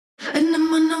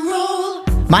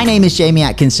My name is Jamie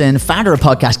Atkinson, founder of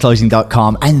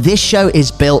podcastclosing.com, and this show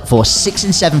is built for 6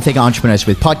 and 7 figure entrepreneurs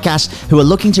with podcasts who are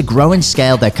looking to grow and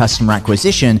scale their customer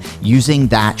acquisition using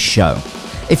that show.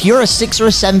 If you're a 6 or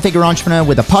a 7 figure entrepreneur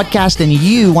with a podcast and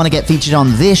you want to get featured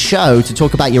on this show to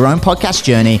talk about your own podcast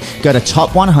journey, go to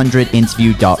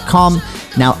top100interview.com.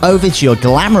 Now over to your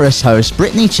glamorous host,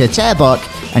 Brittany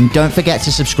Chatterbach, and don't forget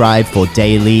to subscribe for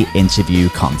daily interview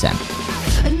content.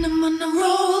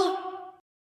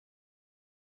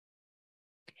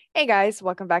 Hey guys,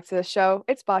 welcome back to the show.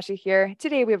 It's Basha here.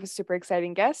 Today we have a super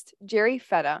exciting guest, Jerry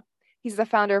Fetta. He's the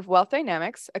founder of Wealth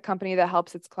Dynamics, a company that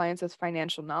helps its clients with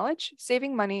financial knowledge,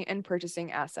 saving money, and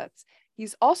purchasing assets.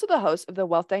 He's also the host of the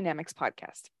Wealth Dynamics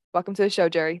podcast. Welcome to the show,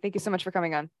 Jerry. Thank you so much for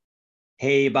coming on.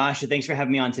 Hey, Basha. Thanks for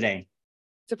having me on today.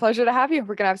 It's a pleasure to have you.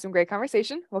 We're going to have some great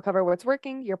conversation. We'll cover what's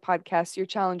working, your podcast, your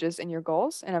challenges, and your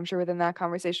goals. And I'm sure within that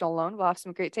conversation alone, we'll have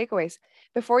some great takeaways.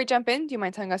 Before we jump in, do you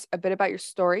mind telling us a bit about your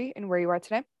story and where you are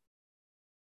today?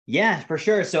 Yeah, for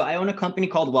sure. So I own a company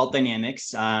called Wealth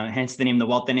Dynamics, hence the name, the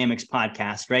Wealth Dynamics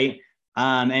podcast, right?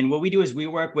 And what we do is we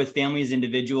work with families,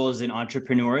 individuals, and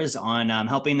entrepreneurs on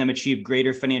helping them achieve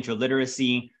greater financial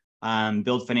literacy,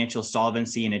 build financial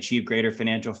solvency, and achieve greater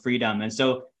financial freedom. And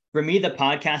so for me, the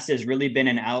podcast has really been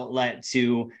an outlet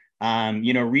to,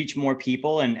 reach more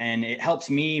people, and it helps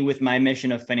me with my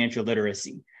mission of financial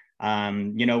literacy.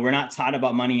 We're not taught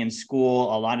about money in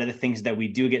school. A lot of the things that we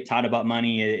do get taught about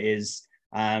money is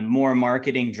more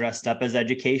marketing dressed up as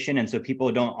education. And so people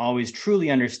don't always truly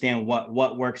understand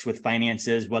what works with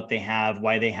finances, what they have,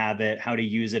 why they have it, how to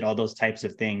use it, all those types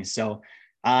of things. So,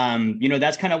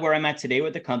 that's kind of where I'm at today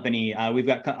with the company. We've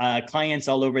got clients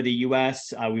all over the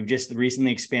US. We've just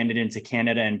recently expanded into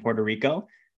Canada and Puerto Rico.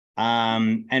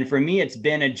 And for me, it's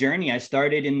been a journey. I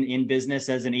started in business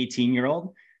as an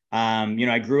 18-year-old.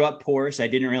 I grew up poor, so I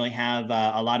didn't really have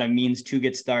a lot of means to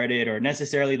get started or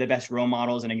necessarily the best role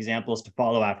models and examples to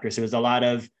follow after. So it was a lot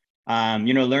of,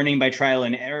 learning by trial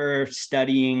and error,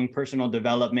 studying, personal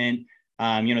development,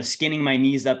 skinning my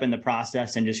knees up in the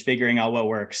process and just figuring out what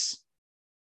works.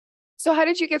 So how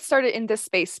did you get started in this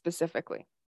space specifically?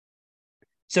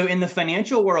 So in the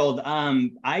financial world,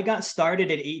 I got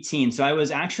started at 18. So I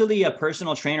was actually a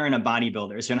personal trainer and a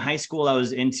bodybuilder. So in high school, I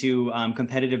was into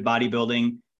competitive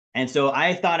bodybuilding. And so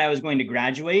I thought I was going to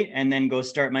graduate and then go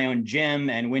start my own gym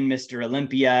and win Mr.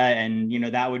 Olympia. And,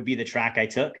 that would be the track I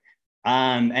took.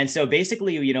 And so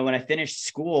basically, when I finished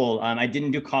school, I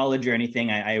didn't do college or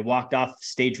anything. I walked off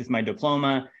stage with my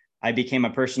diploma. I became a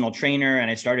personal trainer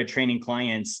and I started training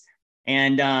clients.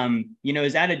 And, it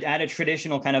was at a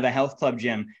traditional kind of a health club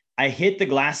gym. I hit the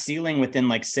glass ceiling within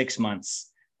like 6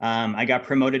 months. I got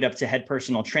promoted up to head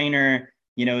personal trainer.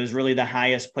 It was really the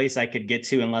highest place I could get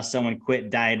to unless someone quit,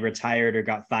 died, retired, or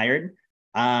got fired.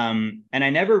 And I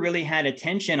never really had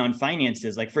attention on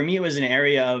finances. Like for me, it was an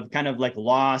area of kind of like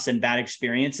loss and bad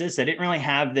experiences. I didn't really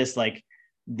have this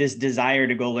desire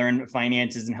to go learn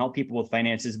finances and help people with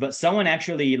finances. But someone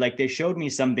actually, they showed me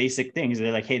some basic things.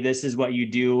 They're like, hey, this is what you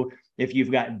do if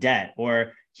you've got debt,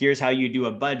 or here's how you do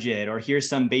a budget, or here's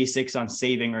some basics on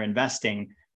saving or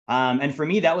investing. And for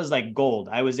me, that was like gold.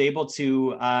 I was able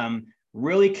to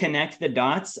really connect the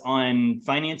dots on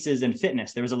finances and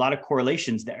fitness. There was a lot of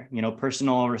correlations there,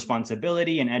 personal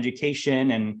responsibility and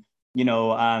education and,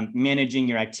 managing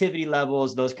your activity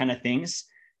levels, those kind of things.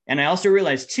 And I also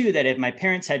realized too, that if my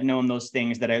parents had known those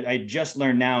things that I just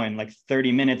learned now in like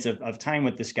 30 minutes of time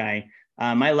with this guy,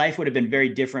 my life would have been very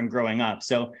different growing up.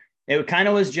 So it kind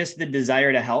of was just the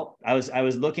desire to help. I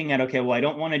was looking at, okay, well, I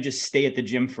don't want to just stay at the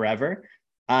gym forever.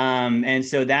 And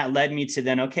so that led me to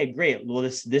then, okay, great. Well,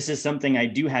 this is something I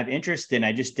do have interest in.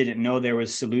 I just didn't know there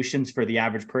was solutions for the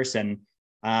average person.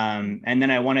 And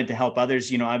then I wanted to help others.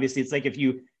 Obviously it's like if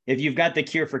you've got the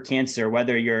cure for cancer,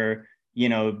 whether you're,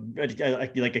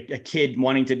 a kid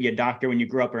wanting to be a doctor when you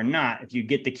grow up or not, if you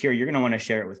get the cure, you're going to want to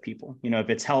share it with people. If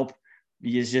it's help,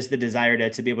 it's just the desire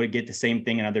to be able to get the same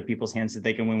thing in other people's hands that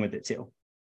they can win with it too.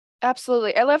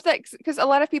 Absolutely. I love that because a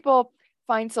lot of people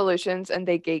find solutions and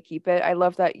they gatekeep it. I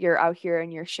love that you're out here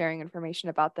and you're sharing information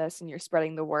about this and you're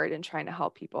spreading the word and trying to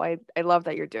help people. I love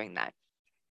that you're doing that.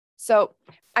 So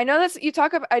I know this, you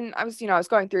talk about, and I was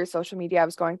going through your social media, I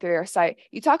was going through your site.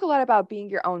 You talk a lot about being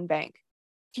your own bank.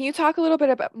 Can you talk a little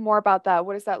bit more about that?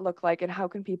 What does that look like and how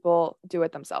can people do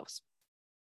it themselves?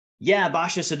 Yeah,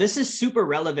 Basha. So this is super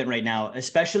relevant right now,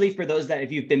 especially for those that,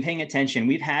 if you've been paying attention,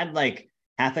 we've had like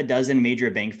half a dozen major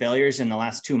bank failures in the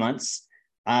last 2 months,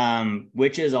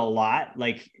 which is a lot.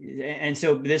 And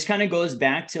so this kind of goes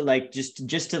back to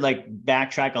just to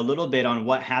backtrack a little bit on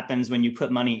what happens when you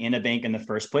put money in a bank in the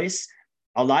first place.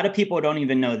 A lot of people don't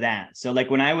even know that. So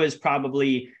when I was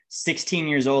probably 16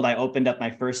 years old, I opened up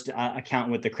my first account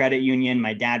with the credit union.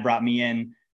 My dad brought me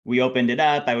in. We opened it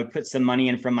up. I would put some money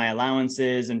in from my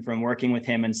allowances and from working with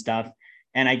him and stuff.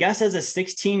 And I guess as a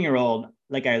 16-year-old,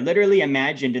 like I literally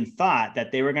imagined and thought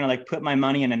that they were going to like put my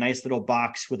money in a nice little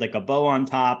box with like a bow on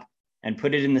top and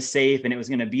put it in the safe. And it was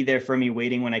going to be there for me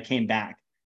waiting when I came back.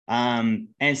 And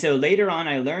so later on,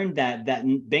 I learned that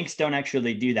banks don't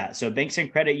actually do that. So banks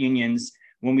and credit unions,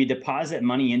 when we deposit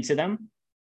money into them,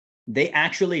 they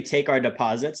actually take our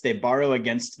deposits, they borrow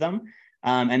against them.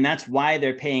 And that's why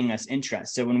they're paying us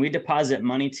interest. So when we deposit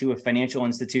money to a financial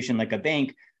institution like a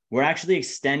bank, we're actually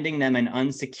extending them an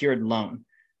unsecured loan.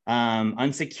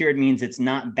 Unsecured means it's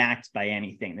not backed by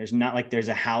anything. There's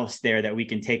a house there that we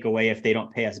can take away if they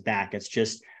don't pay us back. It's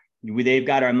just, they've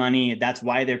got our money. That's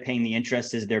why they're paying the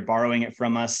interest, is they're borrowing it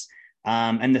from us.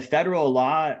 And the federal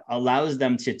law allows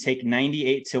them to take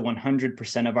 98 to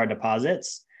 100% of our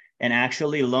deposits and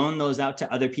actually loan those out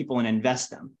to other people and invest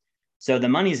them. So the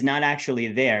money's not actually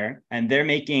there, and they're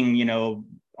making,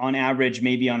 on average,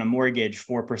 maybe on a mortgage,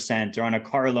 4%, or on a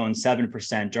car loan,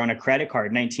 7%, or on a credit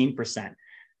card, 19%.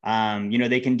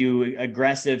 They can do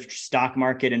aggressive stock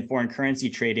market and foreign currency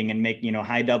trading and make,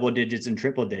 high double digits and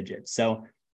triple digits. So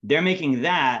they're making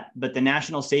that, but the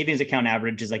national savings account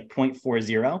average is like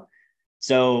 0.40.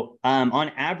 So on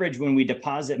average, when we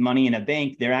deposit money in a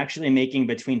bank, they're actually making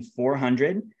between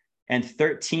 400 and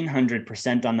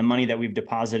 1,300% on the money that we've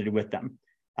deposited with them,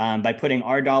 by putting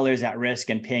our dollars at risk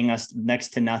and paying us next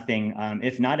to nothing,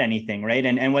 if not anything, right?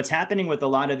 And what's happening with a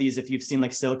lot of these, if you've seen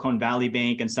like Silicon Valley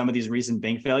Bank and some of these recent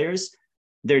bank failures,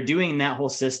 they're doing that whole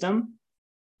system.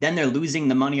 Then they're losing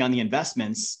the money on the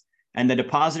investments, and the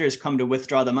depositors come to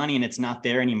withdraw the money and it's not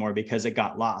there anymore because it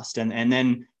got lost. And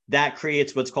then that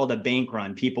creates what's called a bank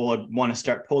run. People want to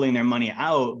start pulling their money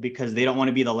out because they don't want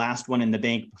to be the last one in the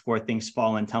bank before things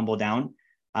fall and tumble down.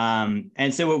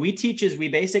 And so what we teach is we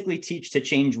basically teach to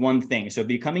change one thing. So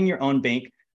becoming your own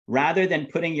bank, rather than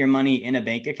putting your money in a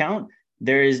bank account,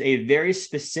 there is a very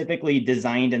specifically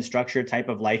designed and structured type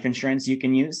of life insurance you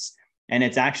can use. And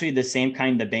it's actually the same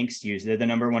kind the banks use. They're the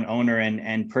number one owner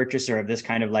and purchaser of this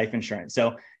kind of life insurance.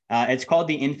 So it's called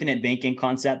the infinite banking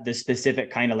concept. This specific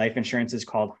kind of life insurance is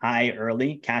called high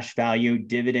early cash value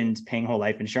dividend paying whole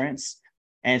life insurance.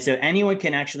 And so anyone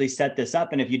can actually set this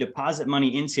up. And if you deposit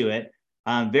money into it,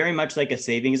 very much like a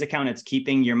savings account, it's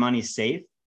keeping your money safe.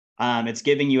 It's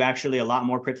giving you actually a lot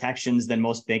more protections than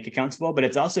most bank accounts will, but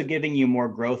it's also giving you more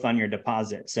growth on your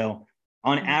deposit. So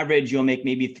on average, you'll make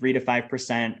maybe 3 to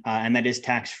 5%, and that is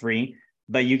tax-free,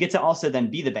 but you get to also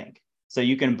then be the bank. So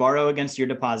you can borrow against your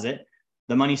deposit.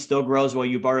 The money still grows while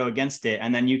you borrow against it.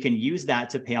 And then you can use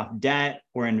that to pay off debt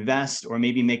or invest or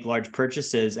maybe make large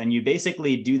purchases. And you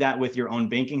basically do that with your own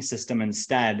banking system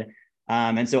instead.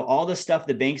 And so all the stuff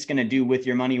the bank's going to do with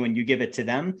your money when you give it to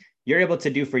them, you're able to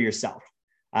do for yourself.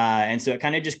 And so it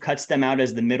kind of just cuts them out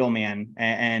as the middleman.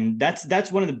 And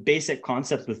that's one of the basic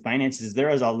concepts with finances. There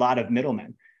is a lot of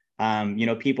middlemen,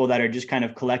 people that are just kind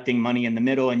of collecting money in the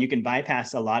middle, and you can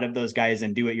bypass a lot of those guys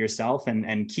and do it yourself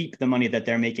and keep the money that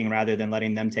they're making rather than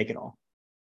letting them take it all.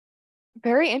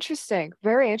 Very interesting.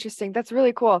 Very interesting. That's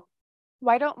really cool.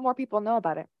 Why don't more people know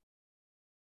about it?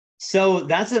 So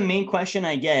that's the main question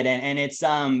I get. And it's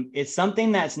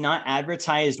something that's not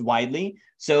advertised widely.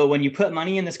 So when you put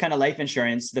money in this kind of life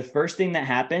insurance, the first thing that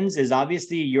happens is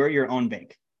obviously you're your own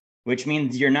bank, which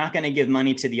means you're not going to give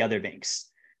money to the other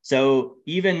banks. So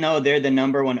even though they're the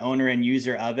number one owner and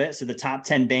user of it, so the top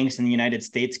 10 banks in the United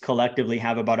States collectively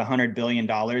have about $100 billion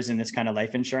in this kind of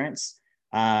life insurance.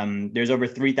 There's over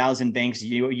 3,000 banks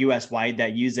US wide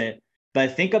that use it.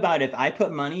 But think about, if I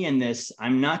put money in this,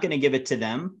 I'm not going to give it to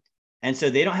them. And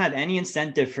so they don't have any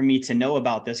incentive for me to know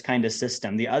about this kind of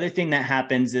system. The other thing that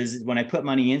happens is when I put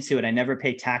money into it, I never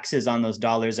pay taxes on those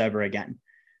dollars ever again,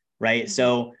 right?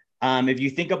 So if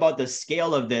you think about the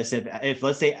scale of this, if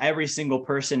let's say every single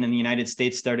person in the United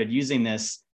States started using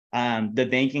this, the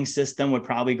banking system would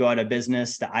probably go out of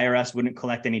business. The IRS wouldn't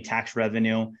collect any tax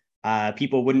revenue.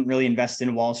 People wouldn't really invest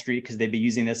in Wall Street because they'd be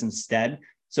using this instead.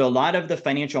 So a lot of the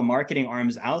financial marketing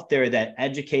arms out there that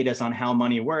educate us on how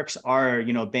money works are,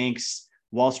 banks,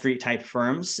 Wall Street type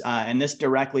firms, and this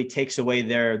directly takes away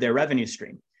their revenue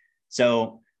stream.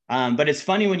 So, but it's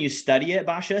funny when you study it,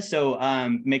 Basha. So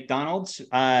McDonald's,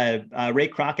 Ray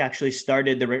Kroc actually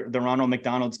started the Ronald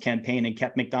McDonald's campaign and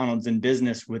kept McDonald's in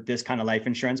business with this kind of life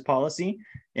insurance policy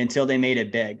until they made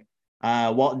it big.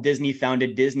 Walt Disney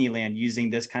founded Disneyland using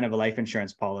this kind of a life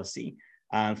insurance policy.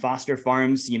 Foster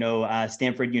Farms,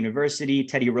 Stanford University,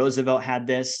 Teddy Roosevelt had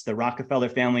this. The Rockefeller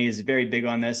family is very big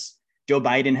on this. Joe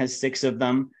Biden has 6 of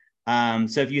them.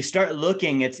 So if you start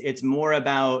looking, it's more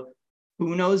about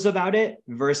who knows about it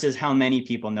versus how many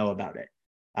people know about it.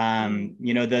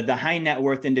 The high net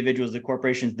worth individuals, the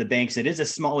corporations, the banks, it is a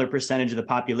smaller percentage of the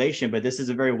population, but this is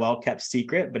a very well kept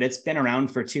secret, but it's been around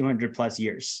for 200 plus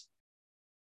years.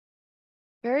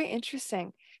 Very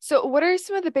interesting. So what are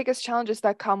some of the biggest challenges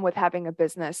that come with having a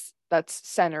business that's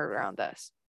centered around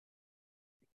this?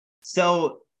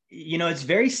 So, it's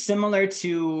very similar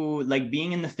to like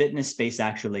being in the fitness space,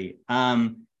 actually.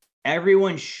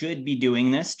 Everyone should be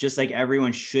doing this, just like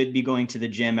everyone should be going to the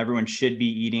gym. Everyone should be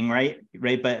eating right.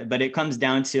 But it comes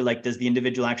down to like, does the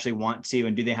individual actually want to,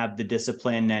 and do they have the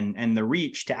discipline and the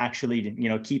reach to actually,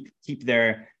 keep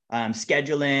their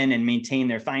schedule in and maintain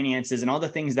their finances and all the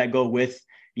things that go with,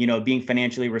 being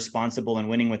financially responsible and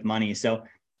winning with money. So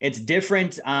it's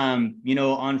different,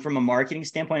 from a marketing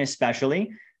standpoint,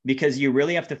 especially because you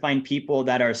really have to find people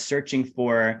that are searching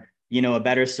for a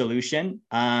better solution.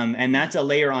 And that's a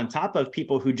layer on top of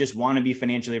people who just want to be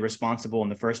financially responsible in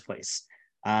the first place.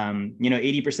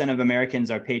 80% of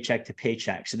Americans are paycheck to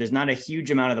paycheck. So there's not a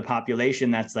huge amount of the population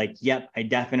that's like, yep, I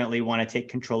definitely want to take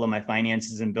control of my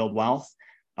finances and build wealth.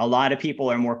 A lot of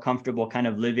people are more comfortable kind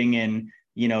of living in,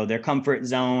 their comfort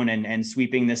zone and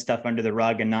sweeping this stuff under the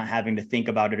rug and not having to think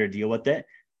about it or deal with it.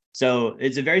 So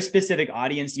it's a very specific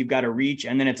audience you've got to reach.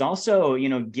 And then it's also,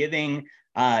 giving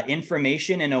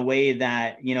information in a way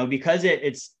that, because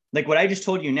it's like what I just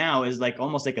told you now is like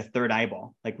almost like a third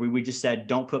eyeball. Like we just said,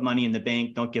 don't put money in the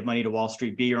bank, don't give money to Wall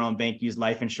Street, be your own bank, use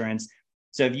life insurance.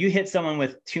 So if you hit someone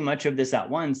with too much of this at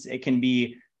once, it can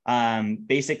be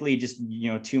basically just,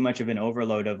 too much of an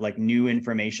overload of like new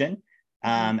information.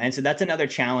 And so that's another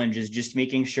challenge, is just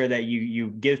making sure that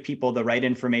you give people the right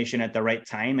information at the right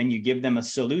time and you give them a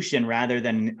solution rather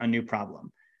than a new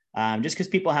problem. Just because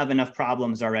people have enough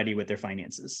problems already with their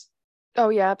finances. Oh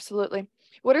yeah, absolutely.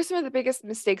 What are some of the biggest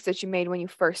mistakes that you made when you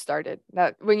first started?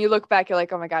 That when you look back, you're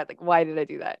like, oh my God, like, why did I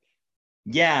do that?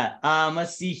 Yeah.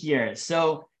 Let's see here.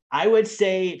 So I would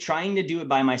say trying to do it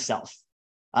by myself.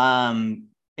 And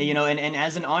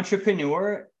as an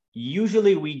entrepreneur,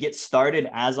 usually we get started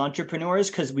as entrepreneurs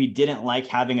because we didn't like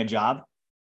having a job,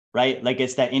 right? Like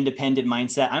it's that independent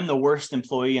mindset. I'm the worst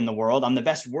employee in the world. I'm the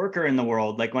best worker in the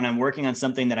world. Like when I'm working on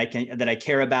something that I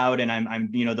care about and I'm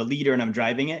the leader and I'm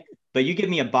driving it, but you give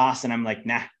me a boss and I'm like,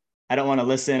 nah, I don't want to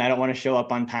listen. I don't want to show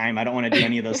up on time. I don't want to do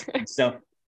any of those things. So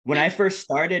when I first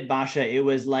started Basha, it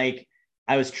was like,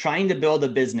 I was trying to build a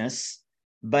business,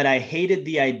 but I hated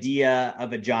the idea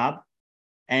of a job.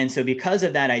 And so because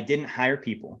of that, I didn't hire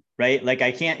people, right? Like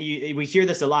we hear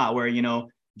this a lot where,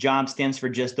 job stands for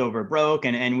just over broke.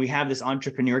 And we have this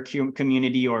entrepreneur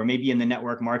community, or maybe in the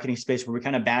network marketing space where we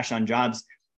kind of bash on jobs.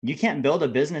 You can't build a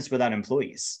business without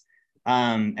employees.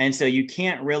 And so you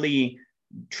can't really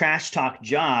trash talk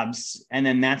jobs. And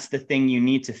then that's the thing you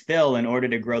need to fill in order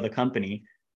to grow the company.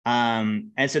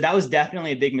 And so that was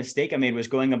definitely a big mistake I made, was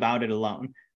going about it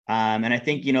alone. And I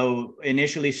think,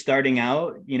 initially starting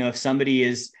out, if somebody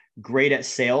is great at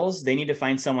sales, they need to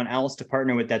find someone else to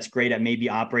partner with that's great at maybe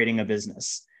operating a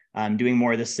business, doing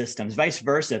more of the systems. Vice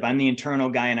versa, if I'm the internal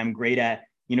guy and I'm great at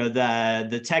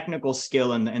the technical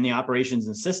skill and the operations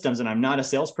and systems, and I'm not a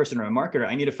salesperson or a marketer,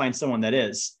 I need to find someone that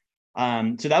is.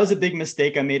 So that was a big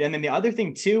mistake I made. And then the other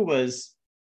thing too was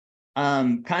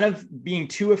kind of being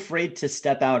too afraid to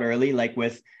step out early, like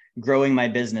with growing my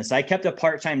business. I kept a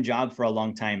part-time job for a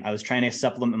long time. I was trying to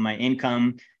supplement my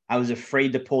income. I was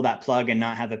afraid to pull that plug and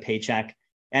not have a paycheck.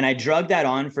 And I drug that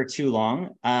on for too long.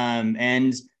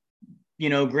 Granted,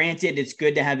 it's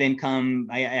good to have income.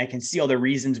 I can see all the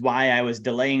reasons why I was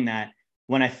delaying that.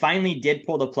 When I finally did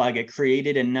pull the plug, it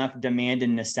created enough demand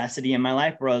and necessity in my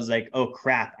life where I was like, oh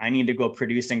crap, I need to go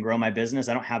produce and grow my business.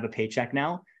 I don't have a paycheck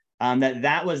now.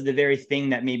 That was the very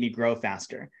thing that made me grow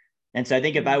faster. And so I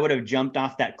think if I would have jumped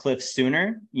off that cliff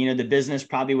sooner, the business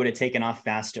probably would have taken off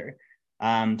faster.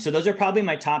 So those are probably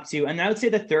my top two. And I would say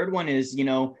the third one is,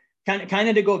 kind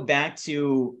of to go back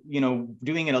to,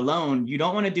 doing it alone. You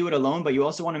don't want to do it alone, but you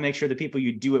also want to make sure the people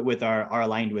you do it with are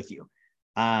aligned with you.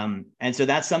 And so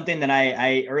that's something that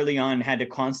I early on had to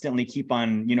constantly keep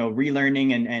on,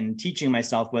 relearning and teaching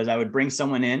myself. Was I would bring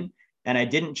someone in and I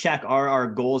didn't check, are our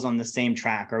goals on the same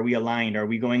track? Are we aligned? Are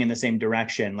we going in the same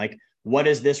direction? Like, what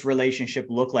does this relationship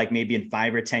look like maybe in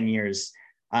 5 or 10 years?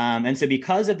 And so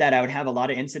because of that, I would have a lot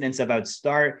of incidents of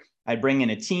I'd bring in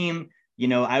a team,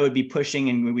 I would be pushing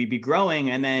and we'd be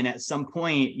growing. And then at some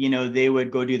point, they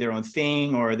would go do their own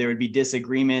thing, or there would be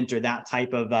disagreement or that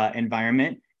type of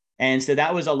environment. And so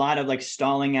that was a lot of like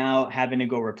stalling out, having to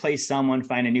go replace someone,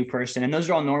 find a new person. And those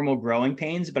are all normal growing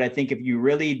pains. But I think if you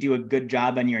really do a good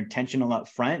job and you're intentional up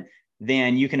front,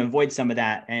 then you can avoid some of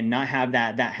that and not have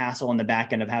that hassle on the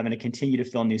back end of having to continue to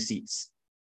fill new seats.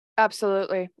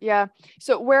 Absolutely. Yeah.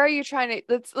 So where are you trying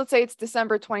to, let's say it's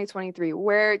December 2023.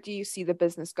 Where do you see the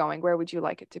business going? Where would you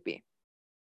like it to be?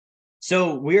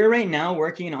 So we're right now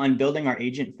working on building our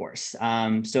agent force.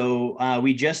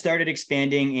 We just started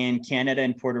expanding in Canada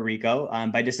and Puerto Rico.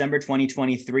 By December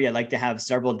 2023, I'd like to have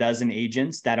several dozen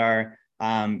agents that are,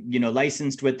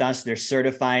 licensed with us. They're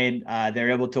certified.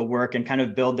 They're able to work and kind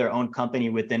of build their own company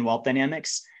within Wealth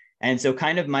Dynamics. And so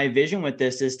kind of my vision with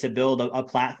this is to build a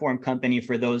platform company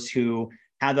for those who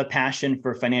have a passion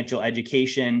for financial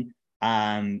education.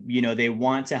 They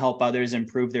want to help others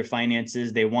improve their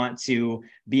finances. They want to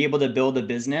be able to build a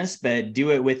business, but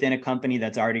do it within a company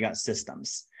that's already got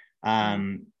systems.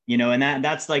 And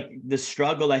that's like the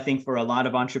struggle, I think, for a lot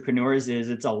of entrepreneurs is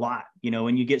it's a lot.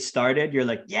 When you get started, you're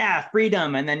like, yeah,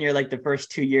 freedom. And then you're like the first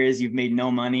 2 years, you've made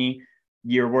no money.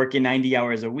 You're working 90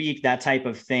 hours a week, that type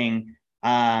of thing.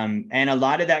 And a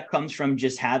lot of that comes from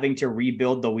just having to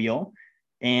rebuild the wheel.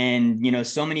 And,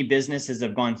 so many businesses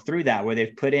have gone through that where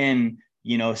they've put in,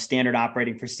 standard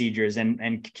operating procedures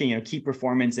and key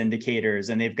performance indicators,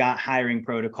 and they've got hiring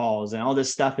protocols and all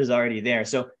this stuff is already there.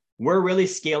 So we're really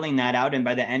scaling that out. And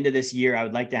by the end of this year, I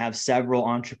would like to have several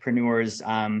entrepreneurs,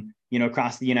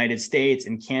 across the United States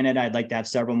and Canada. I'd like to have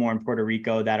several more in Puerto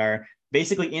Rico that are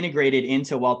basically integrated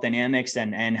into Wealth Dynamics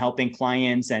and helping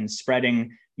clients and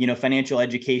spreading, financial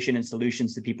education and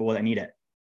solutions to people that need it.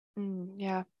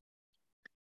 Yeah.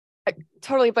 I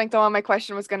totally blanked on what my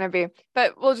question was going to be,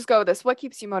 but we'll just go with this. What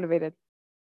keeps you motivated?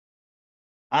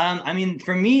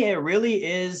 For me, it really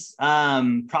is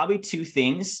probably two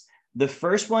things. The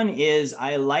first one is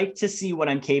I like to see what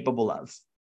I'm capable of.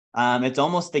 It's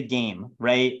almost a game,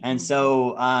 right? And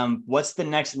so what's the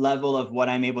next level of what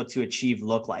I'm able to achieve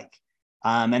look like?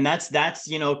 And that's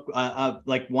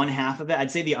like one half of it.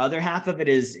 I'd say the other half of it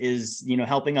is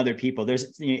helping other people.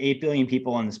 There's 8 billion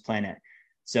people on this planet.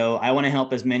 So I want to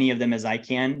help as many of them as I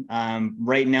can.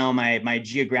 Right now, my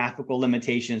geographical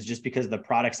limitations, just because of the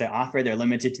products I offer, they're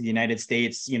limited to the United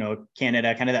States,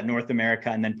 Canada, kind of that North America,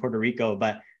 and then Puerto Rico.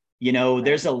 But,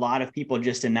 there's a lot of people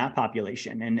just in that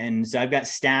population. And so I've got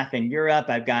staff in Europe.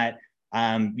 I've got,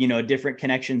 different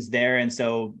connections there. And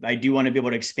so I do want to be able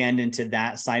to expand into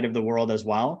that side of the world as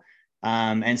well.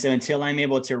 And so until I'm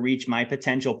able to reach my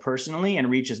potential personally and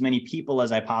reach as many people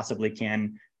as I possibly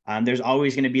can, there's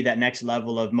always going to be that next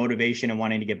level of motivation and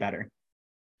wanting to get better.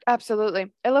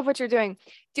 Absolutely. I love what you're doing.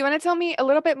 Do you want to tell me a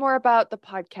little bit more about the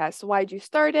podcast? Why did you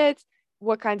start it?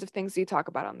 What kinds of things do you talk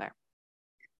about on there?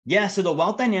 Yeah, so the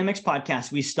Wealth Dynamics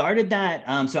podcast, we started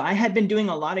that. So I had been doing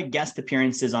a lot of guest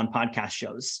appearances on podcast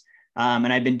shows.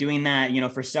 And I've been doing that,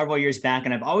 for several years back,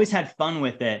 and I've always had fun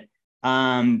with it.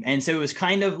 And so it was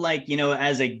kind of like,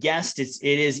 as a guest, it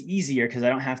is easier because I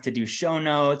don't have to do show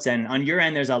notes. And on your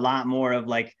end, there's a lot more of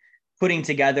like putting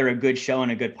together a good show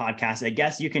and a good podcast. I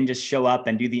guess you can just show up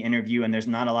and do the interview and there's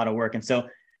not a lot of work. And so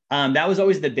that was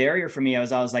always the barrier for me. I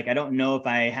was always like, I don't know if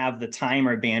I have the time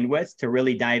or bandwidth to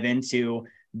really dive into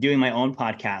doing my own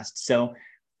podcast. So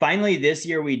finally this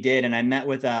year we did, and I met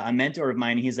with a mentor of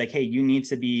mine. He's like, hey, you need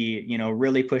to be,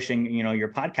 really pushing, your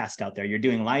podcast out there. You're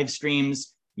doing live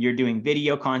streams, you're doing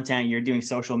video content, you're doing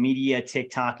social media,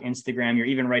 TikTok, Instagram, you're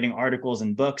even writing articles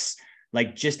and books,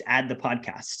 like just add the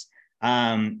podcast.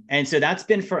 And so that's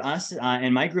been for us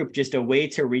in my group, just a way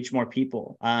to reach more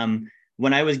people.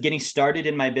 When I was getting started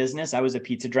in my business, I was a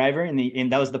pizza driver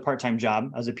and that was the part-time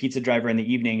job. I was a pizza driver in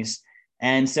the evenings.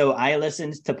 And so I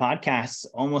listened to podcasts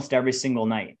almost every single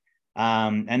night.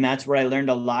 And that's where I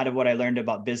learned a lot of what I learned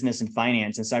about business and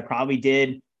finance. And so I probably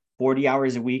did 40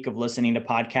 hours a week of listening to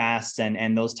podcasts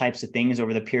and those types of things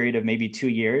over the period of maybe 2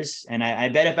 years. And I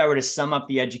bet if I were to sum up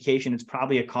the education, it's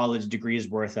probably a college degree's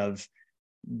worth of,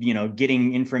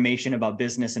 getting information about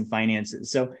business and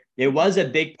finances. So it was a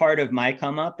big part of my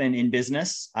come up in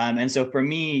business. And so for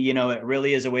me, it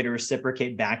really is a way to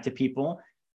reciprocate back to people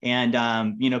and,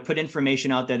 put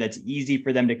information out there that's easy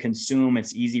for them to consume.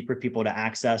 It's easy for people to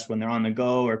access when they're on the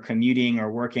go or commuting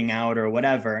or working out or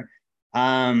whatever.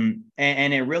 And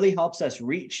it really helps us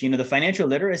reach, the financial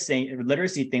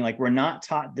literacy thing. Like we're not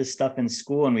taught this stuff in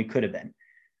school and we could have been.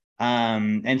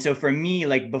 And so for me,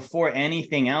 like before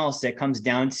anything else, it comes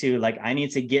down to like, I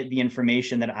need to get the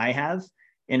information that I have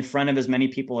in front of as many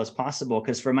people as possible.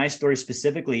 Because for my story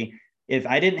specifically, if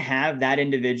I didn't have that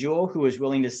individual who was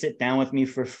willing to sit down with me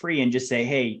for free and just say,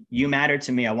 hey, you matter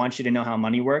to me, I want you to know how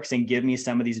money works and give me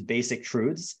some of these basic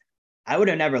truths, I would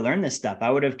have never learned this stuff. I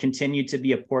would have continued to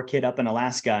be a poor kid up in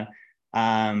Alaska,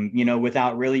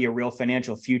 without really a real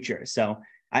financial future. So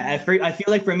I feel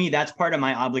like for me, that's part of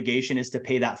my obligation is to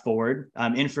pay that forward.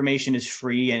 Information is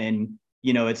free and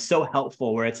it's so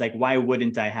helpful where it's like, why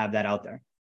wouldn't I have that out there?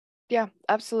 Yeah,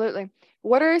 absolutely.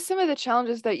 What are some of the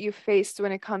challenges that you faced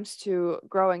when it comes to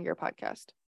growing your podcast?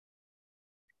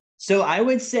 So I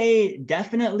would say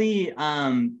definitely,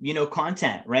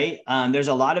 content, right? There's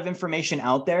a lot of information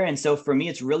out there. And so for me,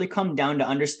 it's really come down to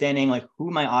understanding like who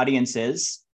my audience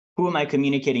is, who am I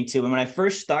communicating to? And when I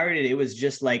first started, it was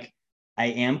just like, I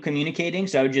am communicating.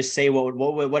 So I would just say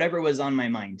whatever was on my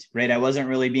mind, right? I wasn't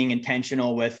really being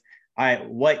intentional with, all right,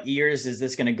 what ears is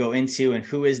this going to go into and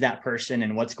who is that person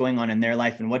and what's going on in their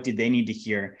life and what do they need to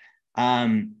hear?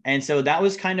 And so that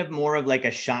was kind of more of like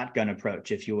a shotgun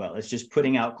approach, if you will. It's just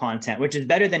putting out content, which is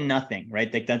better than nothing,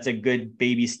 right? Like that's a good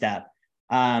baby step.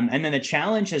 And then the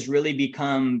challenge has really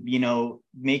become,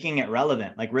 making it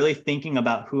relevant, like really thinking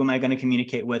about who am I going to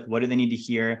communicate with? What do they need to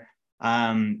hear?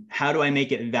 How do I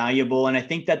make it valuable? And I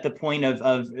think that the point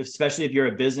of especially if you're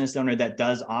a business owner that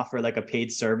does offer like a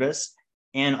paid service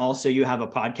and also you have a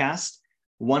podcast,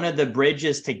 one of the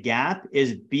bridges to gap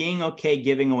is being okay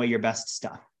giving away your best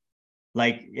stuff.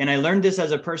 And I learned this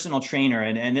as a personal trainer,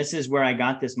 and this is where I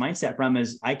got this mindset from,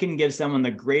 is I can give someone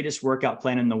the greatest workout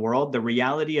plan in the world. The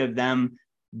reality of them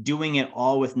doing it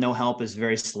all with no help is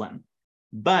very slim,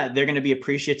 but they're going to be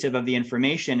appreciative of the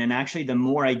information. And actually, the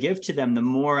more I give to them, the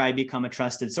more I become a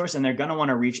trusted source, and they're going to want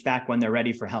to reach back when they're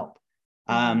ready for help.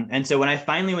 And so when I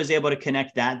finally was able to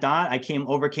connect that dot, I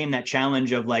overcame that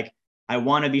challenge of like, I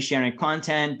want to be sharing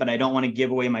content, but I don't want to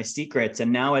give away my secrets.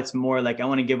 And now it's more like I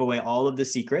want to give away all of the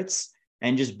secrets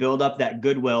and just build up that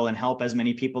goodwill and help as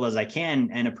many people as I can.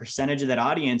 And a percentage of that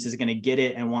audience is going to get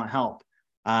it and want help.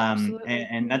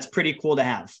 And that's pretty cool to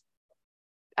have.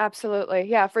 Absolutely.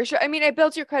 Yeah, for sure. I mean, it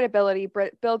builds your credibility,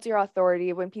 builds your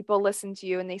authority. When people listen to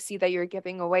you and they see that you're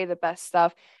giving away the best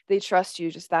stuff, they trust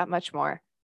you just that much more.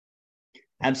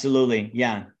 Absolutely.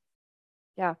 Yeah.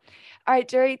 Yeah. All right,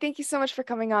 Jerry, thank you so much for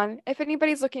coming on. If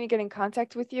anybody's looking to get in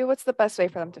contact with you, what's the best way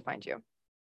for them to find you?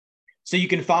 So you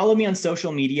can follow me on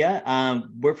social media.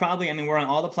 We're on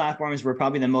all the platforms. We're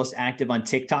probably the most active on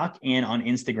TikTok and on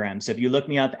Instagram. So if you look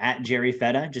me up at Jerry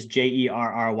Fetta, just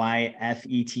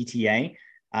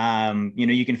JerryFetta,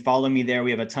 you can follow me there.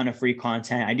 We have a ton of free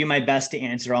content. I do my best to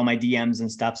answer all my DMs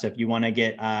and stuff. So if you want to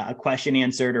get a question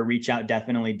answered or reach out,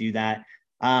 definitely do that.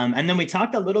 And then we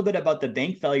talked a little bit about the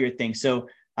bank failure thing. So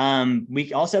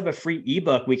we also have a free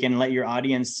ebook we can let your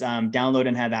audience download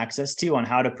and have access to on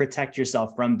how to protect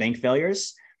yourself from bank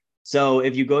failures. So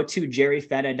if you go to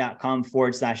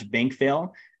jerryfetta.com/bank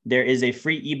fail, there is a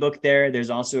free ebook there.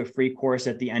 There's also a free course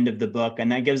at the end of the book.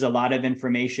 And that gives a lot of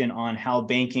information on how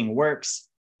banking works,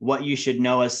 what you should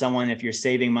know as someone if you're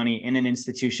saving money in an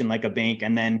institution like a bank,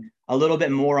 and then a little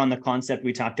bit more on the concept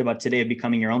we talked about today of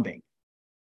becoming your own bank.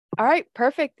 All right,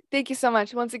 perfect. Thank you so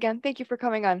much. Once again, thank you for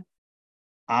coming on.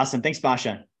 Awesome. Thanks,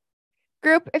 Basha.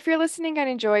 Group, if you're listening and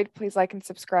enjoyed, please like and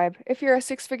subscribe. If you're a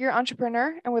six-figure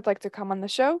entrepreneur and would like to come on the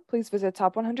show, please visit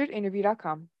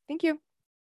top100interview.com. Thank you.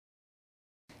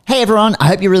 Hey everyone, I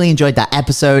hope you really enjoyed that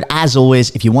episode. As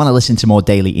always, if you want to listen to more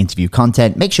daily interview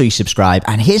content, make sure you subscribe.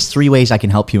 And here's 3 ways I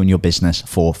can help you in your business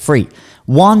for free.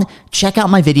 1, check out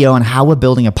my video on how we're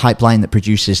building a pipeline that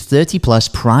produces 30 plus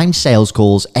prime sales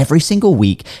calls every single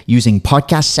week using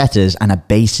podcast setters and a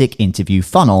basic interview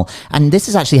funnel. And this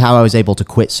is actually how I was able to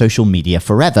quit social media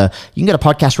forever. You can go to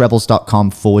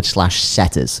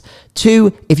podcastrebels.com/setters.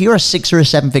 2, if you're a 6 or a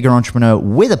 7-figure entrepreneur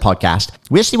with a podcast,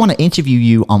 we actually want to interview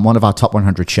you on one of our top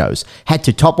 100 shows. Head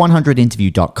to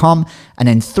top100interview.com. And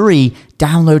then 3,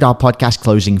 download our podcast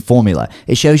closing formula.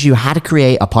 It shows you how to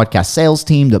create a podcast sales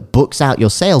team that books out your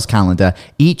sales calendar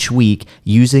each week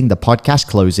using the podcast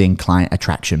closing client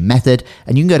attraction method.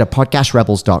 And you can go to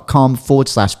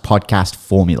podcastrebels.com/podcast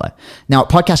formula. Now at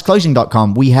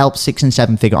podcastclosing.com, we help 6 and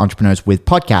 7-figure entrepreneurs with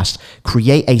podcasts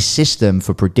create a system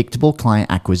for predictable client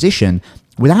acquisition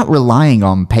without relying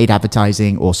on paid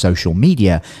advertising or social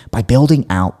media by building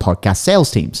out podcast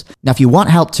sales teams. Now, if you want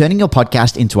help turning your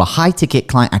podcast into a high-ticket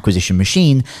client acquisition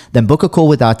machine, then book a call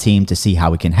with our team to see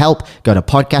how we can help. Go to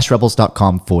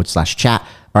podcastrebels.com/chat.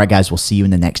 All right, guys, we'll see you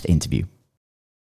in the next interview.